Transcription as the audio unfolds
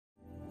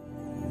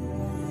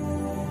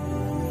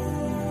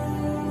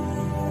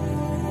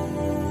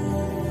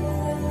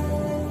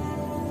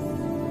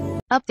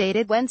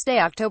Updated Wednesday,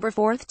 October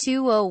 4th,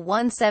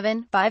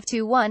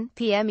 2017-521,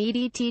 PM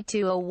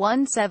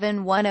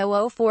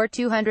EDT20171004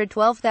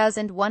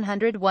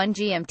 212101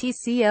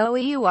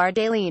 GMTCOEUR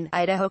DALENE,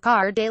 Idaho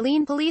Coeur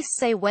d'Alene police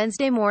say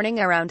Wednesday morning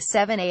around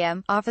 7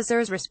 a.m.,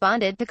 officers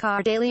responded to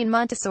Coeur d'Alene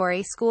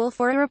Montessori School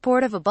for a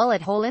report of a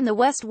bullet hole in the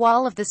west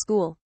wall of the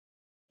school.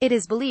 It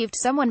is believed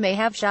someone may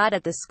have shot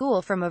at the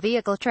school from a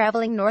vehicle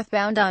traveling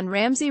northbound on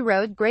Ramsey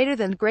Road greater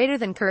than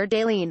Coeur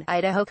d'Alene,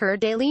 Idaho. Coeur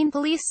d'Alene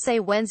police say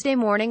Wednesday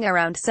morning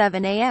around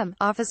 7 a.m.,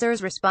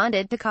 officers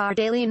responded to Coeur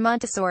d'Alene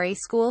Montessori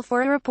School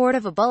for a report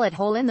of a bullet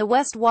hole in the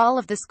west wall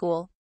of the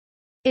school.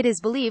 It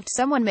is believed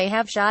someone may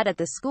have shot at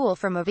the school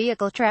from a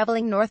vehicle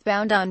traveling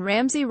northbound on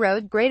Ramsey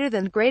Road greater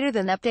than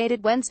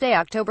updated Wednesday,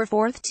 October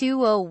 4th,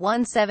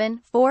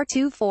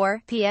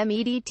 2017-424, PM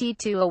EDT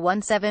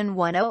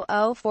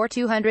 20171004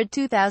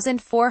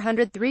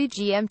 202403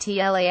 GMT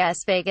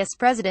Las Vegas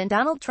President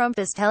Donald Trump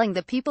is telling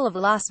the people of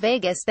Las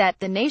Vegas that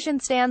the nation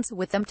stands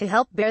with them to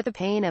help bear the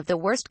pain of the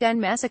worst gun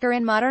massacre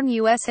in modern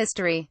U.S.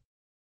 history.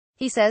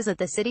 He says at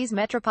the city's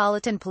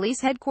Metropolitan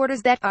Police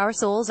headquarters that our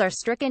souls are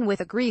stricken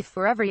with a grief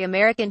for every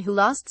American who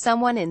lost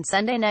someone in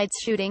Sunday night's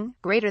shooting,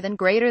 greater than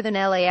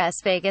Las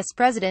Vegas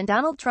President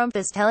Donald Trump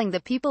is telling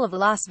the people of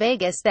Las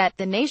Vegas that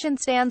the nation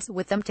stands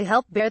with them to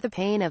help bear the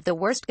pain of the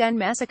worst gun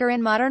massacre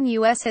in modern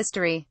U.S.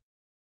 history.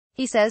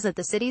 He says at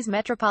the city's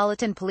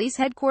Metropolitan Police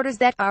headquarters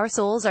that our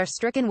souls are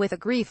stricken with a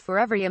grief for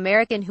every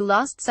American who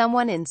lost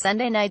someone in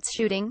Sunday night's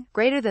shooting,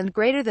 greater than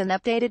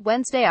updated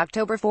Wednesday,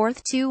 October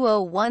 4th,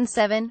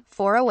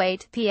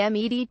 2017-408, PM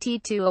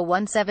EDT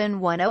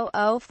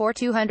 20171004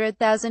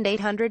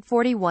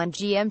 200841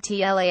 GMT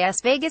Las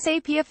Vegas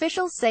AP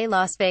officials say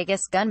Las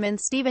Vegas gunman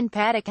Stephen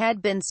Paddock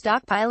had been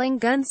stockpiling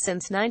guns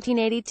since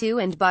 1982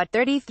 and bought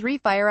 33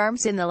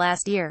 firearms in the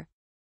last year.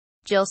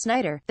 Jill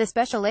Snyder, the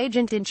special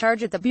agent in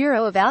charge at the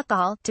Bureau of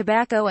Alcohol,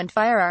 Tobacco and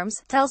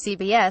Firearms, tells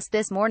CBS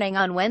This Morning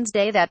on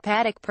Wednesday that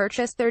Paddock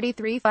purchased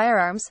 33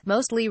 firearms,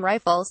 mostly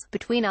rifles,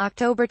 between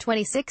October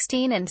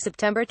 2016 and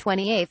September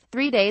 28,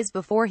 3 days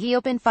before he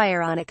opened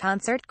fire on a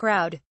concert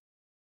crowd.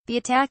 The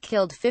attack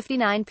killed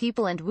 59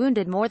 people and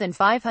wounded more than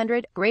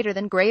 500, greater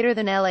than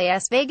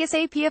Las Vegas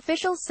AP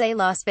officials say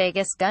Las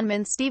Vegas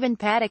gunman Stephen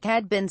Paddock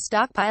had been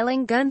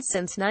stockpiling guns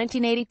since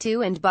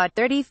 1982 and bought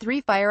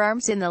 33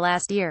 firearms in the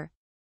last year.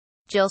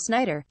 Jill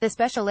Snyder, the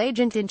special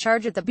agent in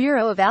charge at the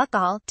Bureau of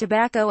Alcohol,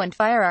 Tobacco and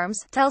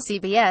Firearms, tells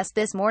CBS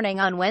This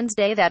Morning on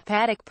Wednesday that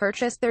Paddock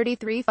purchased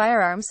 33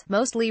 firearms,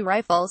 mostly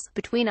rifles,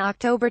 between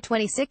October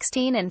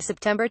 2016 and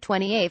September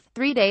 28,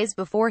 3 days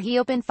before he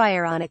opened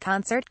fire on a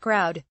concert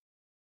crowd.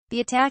 The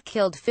attack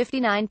killed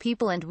 59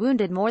 people and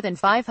wounded more than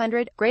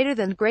 500, greater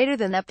than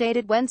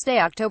updated Wednesday,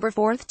 October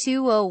 4th,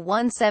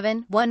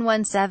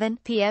 2017-117,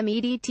 PM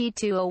EDT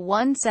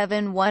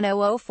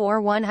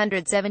 20171004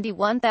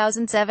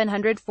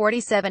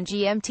 171,747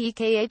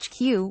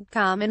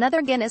 GMTCOEUR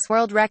Another Guinness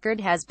World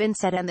Record has been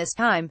set, and this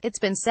time, it's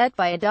been set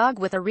by a dog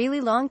with a really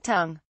long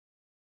tongue.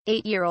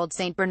 8-year-old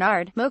St.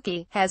 Bernard,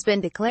 Mochi, has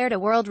been declared a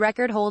world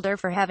record holder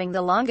for having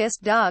the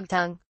longest dog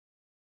tongue.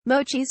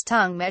 Mochi's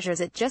tongue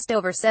measures at just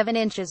over 7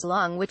 inches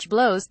long, which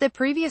blows the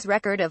previous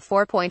record of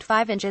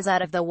 4.5 inches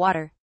out of the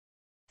water.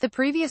 The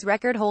previous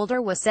record holder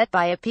was set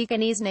by a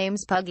Pekingese named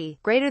Puggy,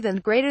 greater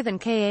than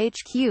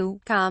KHQ.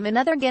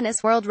 Another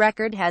Guinness World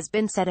Record has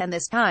been set, and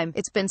this time,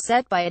 it's been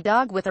set by a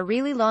dog with a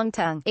really long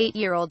tongue.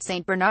 8-year-old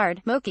St.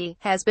 Bernard, Mochi,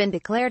 has been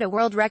declared a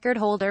world record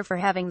holder for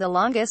having the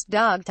longest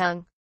dog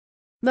tongue.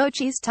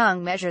 Mochi's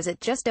tongue measures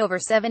at just over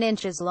 7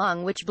 inches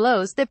long, which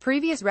blows the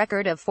previous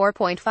record of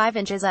 4.5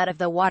 inches out of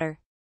the water.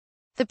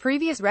 The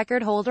previous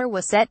record holder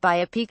was set by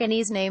a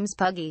Pekingese named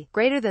Puggy,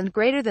 greater than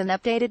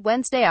updated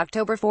Wednesday,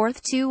 October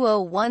 4th,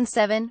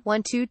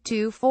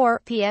 2017-1224,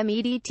 PM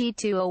EDT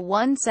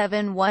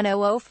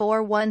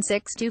 20171004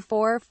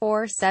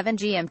 162447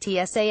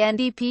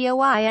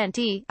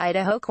 GMTSANDPOINT.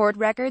 Idaho court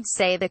records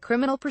say the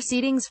criminal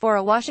proceedings for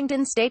a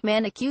Washington state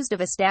man accused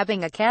of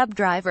stabbing a cab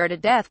driver to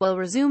death will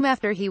resume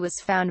after he was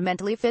found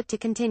mentally fit to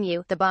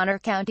continue. The Bonner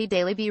County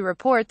Daily Bee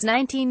reports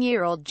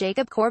 19-year-old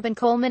Jacob Corbin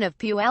Coleman of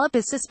Puyallup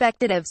is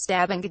suspected of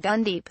stabbing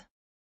Gundeep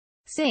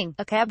Singh,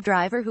 a cab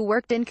driver who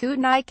worked in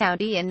Kootenai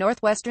County in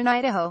northwestern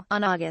Idaho,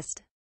 on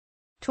August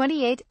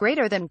 28,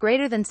 greater than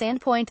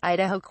Sandpoint.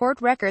 Idaho court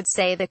records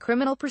say the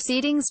criminal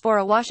proceedings for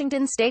a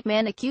Washington state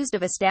man accused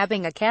of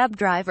stabbing a cab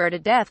driver to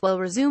death will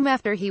resume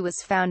after he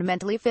was found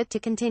mentally fit to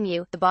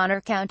continue. The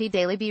Bonner County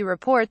Daily Bee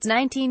reports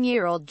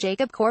 19-year-old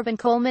Jacob Corbin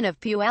Coleman of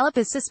Puyallup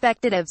is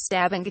suspected of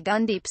stabbing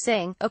Gundeep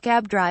Singh, a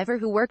cab driver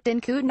who worked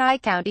in Kootenai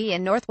County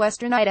in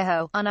northwestern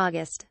Idaho, on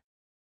August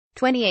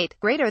 28,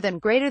 greater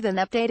than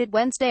updated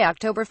Wednesday,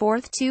 October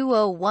 4th,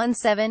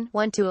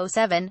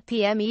 2017-1207,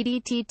 PM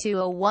EDT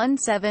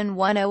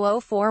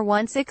 20171004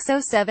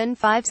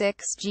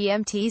 160756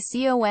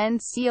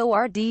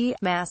 GMTCOEUR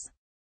Mass.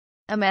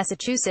 A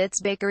Massachusetts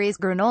bakery's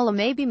granola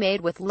may be made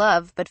with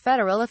love, but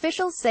federal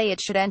officials say it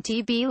shouldn't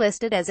be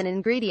listed as an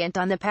ingredient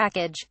on the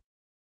package.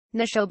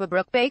 Neshoba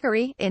Brook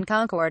Bakery, in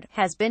Concord,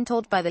 has been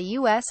told by the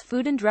U.S.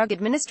 Food and Drug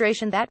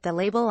Administration that the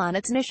label on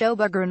its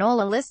Neshoba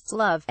granola lists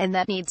love, and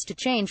that needs to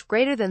change.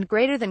 Greater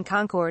than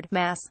Concord,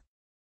 Mass.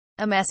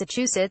 A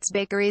Massachusetts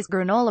bakery's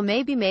granola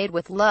may be made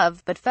with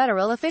love, but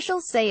federal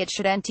officials say it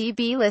shouldn't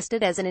be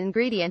listed as an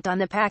ingredient on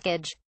the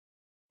package.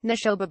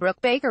 Neshoba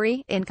Brook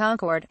Bakery, in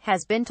Concord,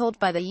 has been told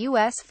by the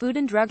U.S. Food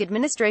and Drug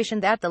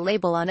Administration that the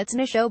label on its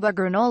Neshoba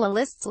granola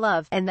lists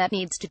love, and that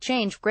needs to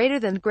change. Greater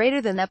than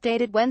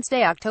updated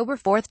Wednesday, October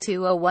 4,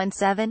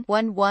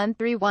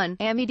 2017-1131,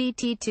 PM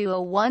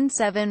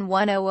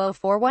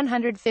EDT20171004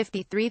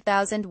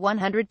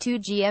 153102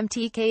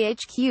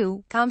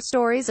 GMTCOEUR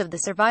stories of the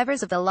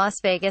survivors of the Las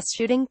Vegas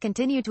shooting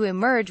continue to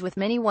emerge, with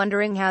many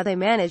wondering how they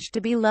managed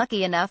to be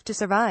lucky enough to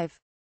survive.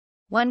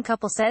 One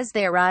couple says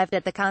they arrived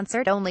at the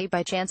concert only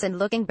by chance, and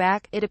looking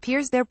back, it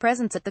appears their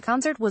presence at the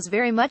concert was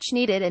very much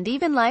needed and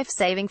even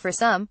life-saving for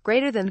some.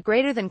 Greater than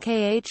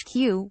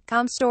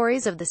KHQ.com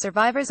stories of the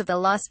survivors of the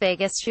Las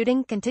Vegas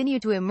shooting continue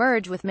to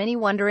emerge, with many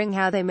wondering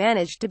how they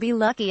managed to be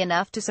lucky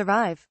enough to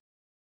survive.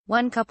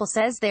 One couple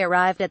says they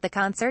arrived at the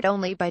concert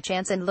only by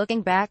chance, and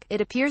looking back,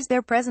 it appears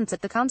their presence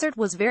at the concert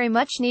was very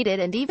much needed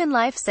and even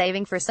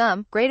life-saving for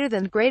some. Greater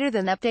than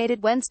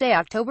updated Wednesday,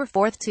 October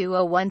 4,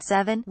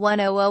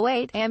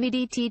 2017-1008, PM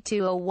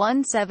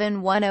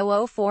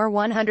EDT20171004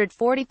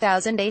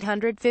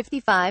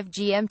 140855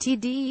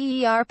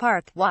 GMTCOEUR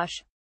Park,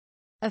 Wash.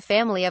 A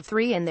family of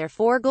 3 and their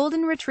 4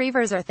 golden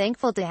retrievers are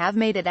thankful to have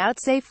made it out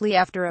safely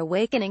after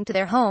awakening to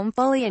their home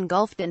fully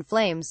engulfed in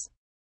flames.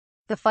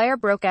 The fire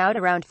broke out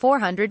around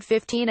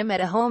 4:15 am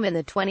at a home in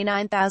the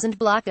 29,000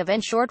 block of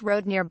N Short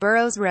Road near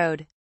Burroughs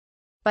Road.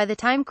 By the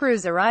time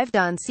crews arrived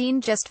on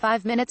scene just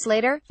 5 minutes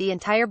later, the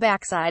entire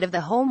backside of the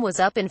home was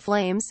up in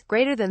flames.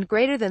 Greater than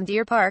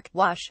Deer Park,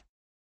 Wash.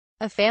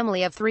 A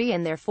family of 3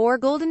 and their 4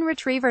 golden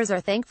retrievers are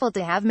thankful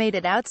to have made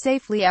it out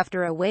safely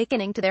after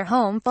awakening to their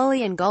home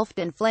fully engulfed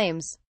in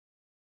flames.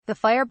 The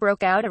fire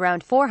broke out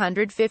around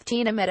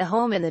 4:15 am at a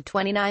home in the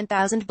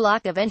 29,000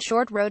 block of N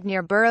Short Road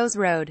near Burroughs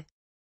Road.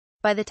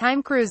 By the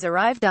time crews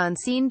arrived on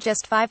scene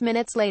just 5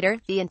 minutes later,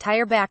 the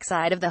entire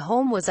backside of the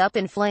home was up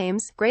in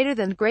flames. Greater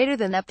than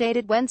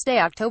updated Wednesday,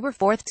 October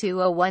 4,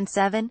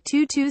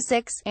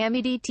 2017-226, PM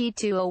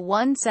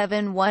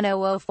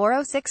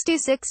EDT20171004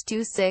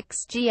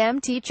 062626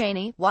 GMT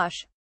Cheney,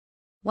 Wash.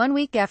 1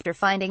 week after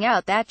finding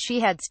out that she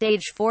had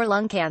stage 4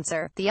 lung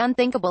cancer, the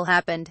unthinkable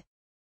happened.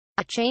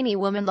 A Cheney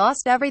woman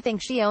lost everything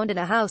she owned in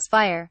a house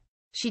fire.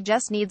 She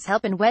just needs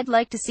help and we'd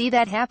like to see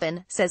that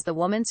happen, says the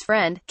woman's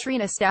friend,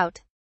 Trina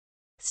Stout.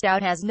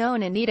 Stout has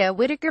known Anita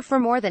Whitaker for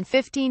more than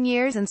 15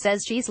 years and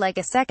says she's like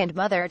a second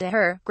mother to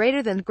her.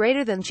 Greater than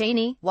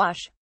Cheney,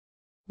 Wash.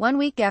 1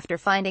 week after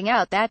finding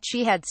out that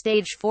she had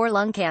stage 4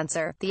 lung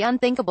cancer, the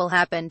unthinkable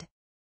happened.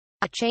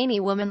 A Cheney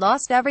woman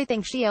lost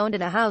everything she owned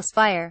in a house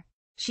fire.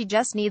 She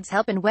just needs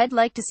help and we'd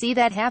like to see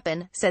that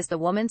happen, says the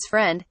woman's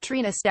friend,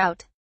 Trina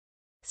Stout.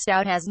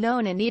 Stout has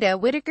known Anita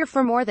Whitaker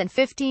for more than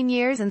 15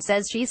 years and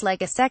says she's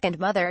like a second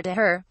mother to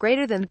her.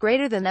 Greater than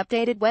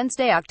updated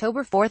Wednesday,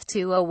 October 4,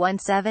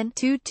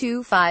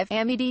 2017-225,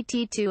 PM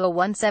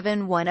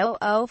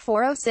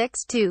EDT20171004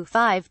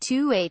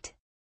 062528.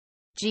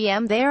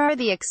 GM. There are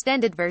the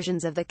extended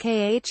versions of the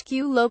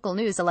KHQ Local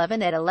News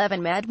 11 at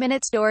 11 Mad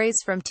Minute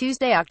stories from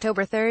Tuesday,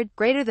 October 3rd.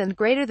 Greater than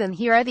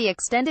Here are the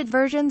extended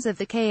versions of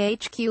the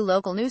KHQ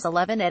Local News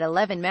 11 at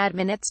 11 Mad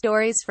Minute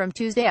stories from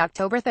Tuesday,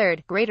 October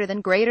 3rd. Greater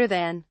than